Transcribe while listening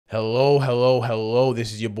Hello, hello, hello.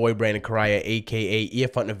 This is your boy Brandon Karaya, aka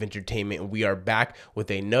EF of Entertainment, and we are back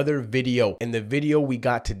with another video. And the video we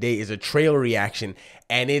got today is a trailer reaction,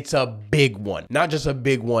 and it's a big one. Not just a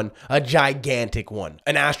big one, a gigantic one,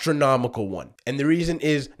 an astronomical one. And the reason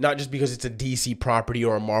is not just because it's a DC property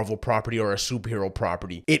or a Marvel property or a superhero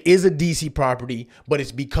property. It is a DC property, but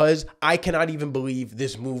it's because I cannot even believe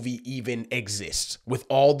this movie even exists. With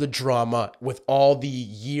all the drama, with all the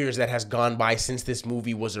years that has gone by since this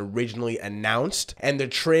movie was originally announced, and the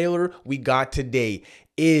trailer we got today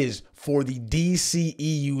is for the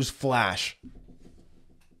DCEU's Flash.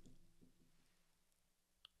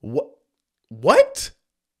 What?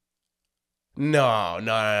 No.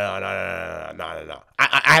 I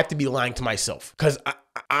have to be lying to myself, because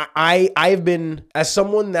I've been, as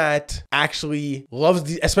someone that actually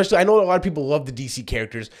loves especially I know a lot of people love the DC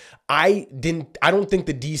characters. I don't think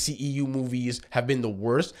the DCEU movies have been the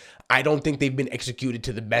worst. I don't think they've been executed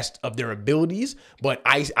to the best of their abilities, but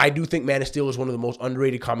I do think Man of Steel is one of the most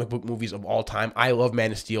underrated comic book movies of all time. I love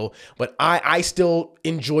Man of Steel, but I still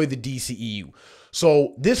enjoy the DCEU.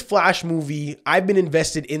 So this Flash movie, I've been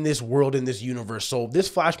invested in this world, in this universe. So this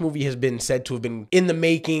Flash movie has been said to have been in the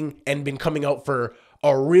making and been coming out for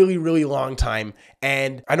a really, really long time.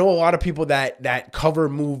 And I know a lot of people that cover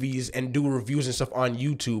movies and do reviews and stuff on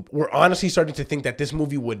YouTube were honestly starting to think that this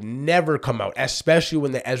movie would never come out, especially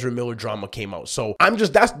when the Ezra Miller drama came out. So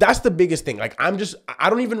that's the biggest thing. Like, I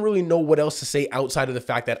don't even really know what else to say outside of the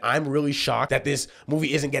fact that I'm really shocked that this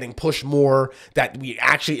movie isn't getting pushed more, that we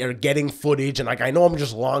actually are getting footage. And like, I know I'm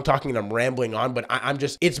just long talking and I'm rambling on, but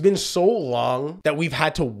it's been so long that we've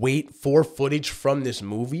had to wait for footage from this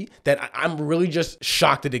movie that I'm really just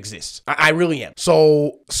shocked it exists. I really am.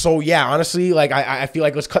 So yeah, honestly, like I feel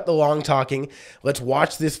like let's cut the long talking. Let's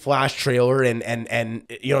watch this Flash trailer and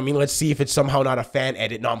you know what I mean? Let's see if it's somehow not a fan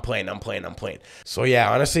edit. No, I'm playing. So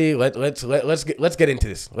yeah, honestly, let's get into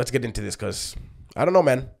this. Let's get into this, because I don't know,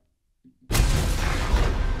 man.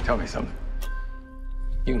 Tell me something.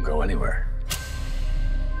 You can go anywhere.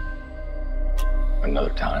 Another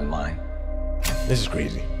timeline. This is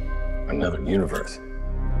crazy. Another universe.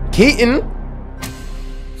 Keaton.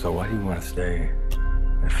 So why do you want to stay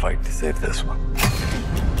and fight to save this one?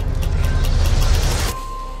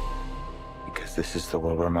 Because this is the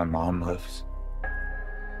world where my mom lives.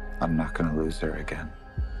 I'm not gonna lose her again.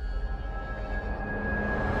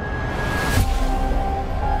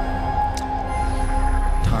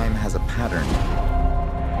 Time has a pattern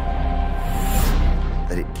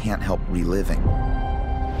that it can't help reliving.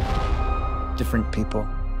 Different people,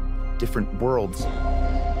 different worlds,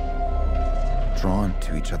 drawn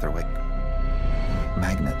to each other like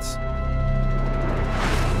magnets.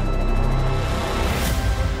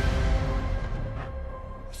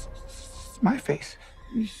 It's my face.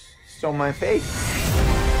 You stole my face.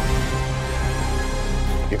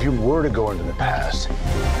 If you were to go into the past, you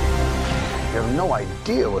have no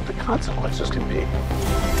idea what the consequences can be.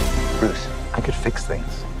 Bruce, I could fix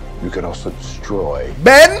things. You could also destroy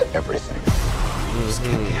Ben? everything. This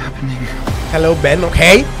can't be happening. Hello, Ben.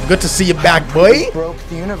 Okay, good to see you back, boy. Broke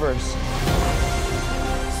the universe.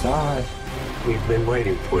 Zod. We've been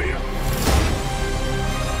waiting for you.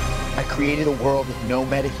 I created a world with no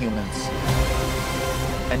metahumans.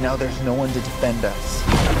 And now there's no one to defend us.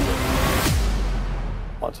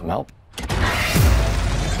 Want some help?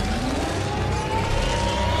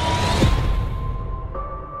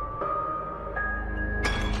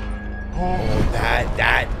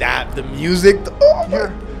 The music.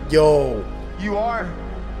 Oh, yo. You are?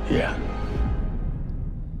 Yeah.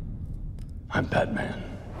 I'm Batman.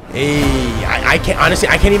 Hey, I can't, honestly,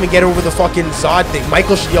 I can't even get over the fucking Zod thing.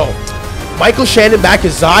 Michael Shannon back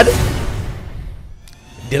as Zod.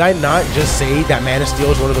 Did I not just say that Man of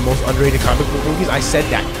Steel is one of the most underrated comic book movies? I said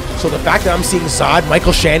that. So the fact that I'm seeing Zod,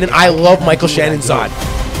 Michael Shannon, I love Michael Shannon Zod.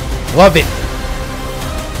 Love it.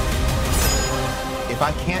 If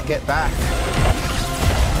I can't get back,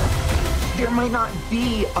 there might not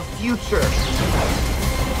be a future.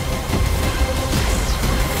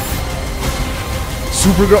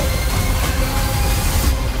 Supergirl.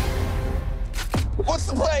 What's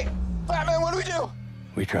the play? Batman, what do we do?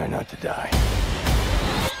 We try not to die.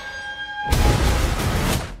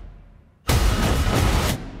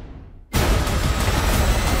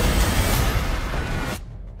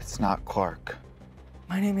 It's not Clark.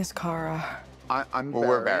 My name is Kara. I'm Barry.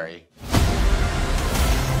 We're Barry.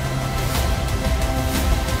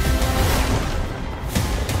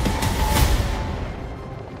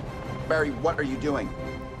 Barry, what are you doing?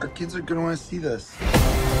 Our kids are gonna want to see this.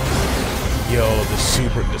 Yo, the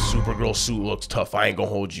Supergirl suit looks tough. I ain't gonna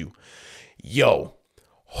hold you. Yo,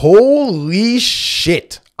 holy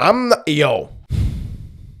shit. I'm not, yo.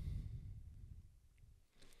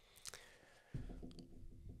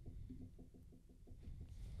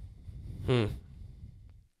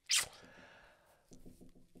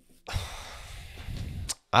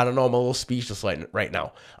 I don't know. I'm a little speechless right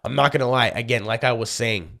now. I'm not gonna lie. Again, like I was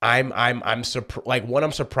saying, I'm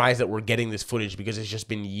surprised that we're getting this footage because it's just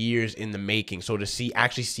been years in the making. So to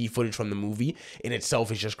actually see footage from the movie in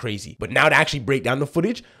itself is just crazy. But now to actually break down the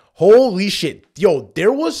footage, holy shit. Yo,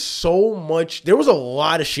 there was a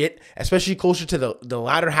lot of shit, especially closer to the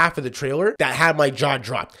latter half of the trailer, that had my jaw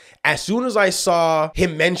dropped. As soon as I saw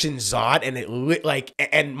him mention Zod and it lit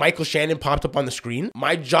and Michael Shannon popped up on the screen,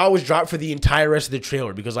 my jaw was dropped for the entire rest of the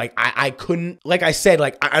trailer because I couldn't, like I said,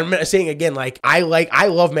 I'm saying again, I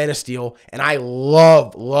love Man of Steel and I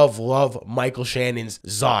love Michael Shannon's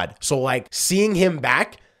Zod. So seeing him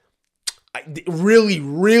back,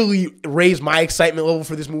 really raised my excitement level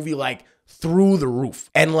for this movie through the roof.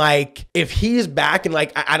 And if he's back and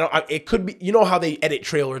it could be, you know how they edit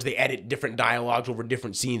trailers, they edit different dialogues over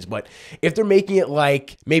different scenes, but if they're making it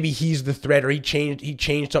maybe he's the threat or he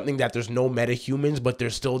changed something that there's no metahumans but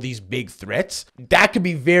there's still these big threats, that could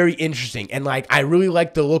be very interesting. And I really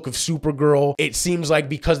like the look of Supergirl. It seems like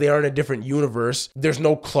because they are in a different universe, there's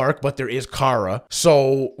no Clark but there is Kara,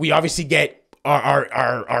 so we obviously get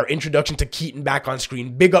our introduction to Keaton back on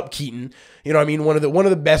screen. Big up Keaton. You know what I mean? One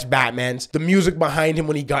of the best Batmans. The music behind him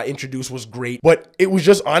when he got introduced was great. But it was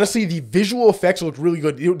just, honestly, the visual effects looked really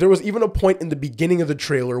good. There was even a point in the beginning of the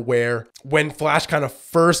trailer where when Flash kind of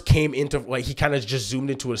first came into, he kind of just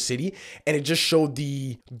zoomed into a city and it just showed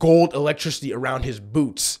the gold electricity around his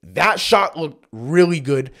boots. That shot looked really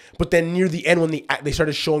good. But then near the end when they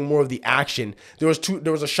started showing more of the action, there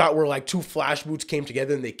was a shot where two Flash boots came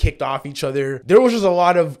together and they kicked off each other. There was just a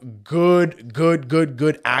lot of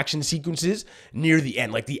good action sequences near the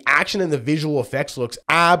end. The action and the visual effects looks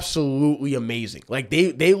absolutely amazing.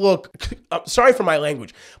 They look, sorry for my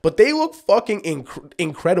language, but they look fucking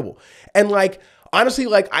incredible. And honestly,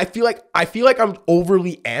 I feel like I'm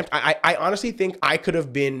overly amped. I honestly think I could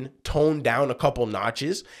have been toned down a couple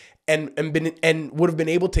notches and would have been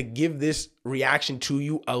able to give this reaction to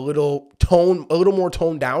you a little more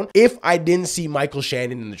toned down if I didn't see Michael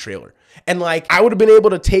Shannon in the trailer. And I would have been able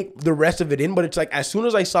to take the rest of it in, but it's as soon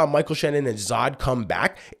as I saw Michael Shannon and Zod come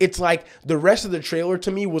back, it's the rest of the trailer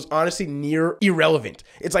to me was honestly near irrelevant.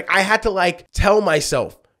 It's I had to tell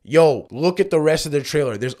myself, yo, look at the rest of the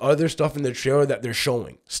trailer. There's other stuff in the trailer that they're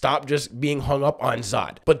showing. Stop just being hung up on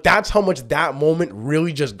Zod. But that's how much that moment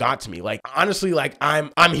really just got to me. Honestly,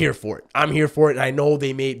 I'm here for it. I'm here for it. And I know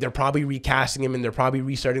they're probably recasting him and they're probably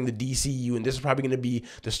restarting the DCU. And this is probably going to be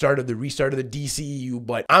the start of the restart of the DCU.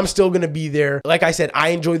 But I'm still going to be there. Like I said, I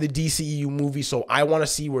enjoy the DCU movie. So I want to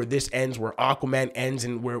see where this ends, where Aquaman ends,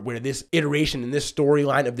 and where this iteration and this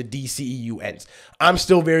storyline of the DCEU ends. I'm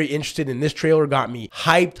still very interested, and this trailer got me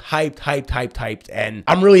hyped. And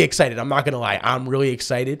I'm really excited. I'm not gonna lie, I'm really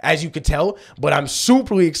excited, as you could tell, but I'm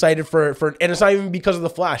superly excited for and it's not even because of the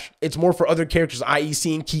Flash, it's more for other characters, i.e.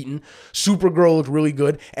 seeing Keaton. Supergirl looked really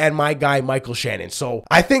good, and my guy Michael Shannon. So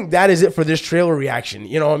I think that is it for this trailer reaction.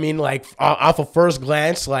 You know what I mean? Off of first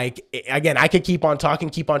glance, again, I could keep on talking,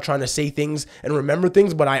 keep on trying to say things and remember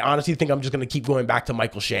things, but I honestly think I'm just gonna keep going back to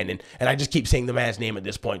Michael Shannon, and I just keep saying the man's name at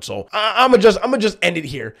this point. So I'm gonna just end it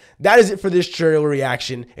here. That is it for this trailer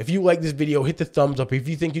reaction. If you like this video, hit the thumbs up. If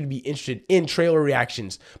you think you'd be interested in trailer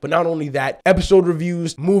reactions, but not only that, episode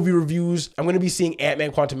reviews, movie reviews. I'm going to be seeing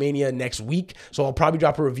Ant-Man Quantumania next week, so I'll probably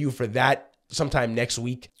drop a review for that sometime next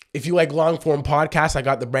week. If you like long form podcasts, I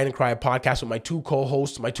got the Brandon Cry podcast with my two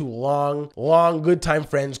co-hosts, my two long good time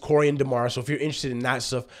friends, Corey and Damar. So if you're interested in that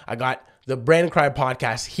stuff, I got the Brandon Cry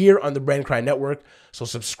podcast here on the Brandon Cry Network. So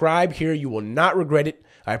subscribe here. You will not regret it.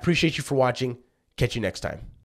 I appreciate you for watching. Catch you next time.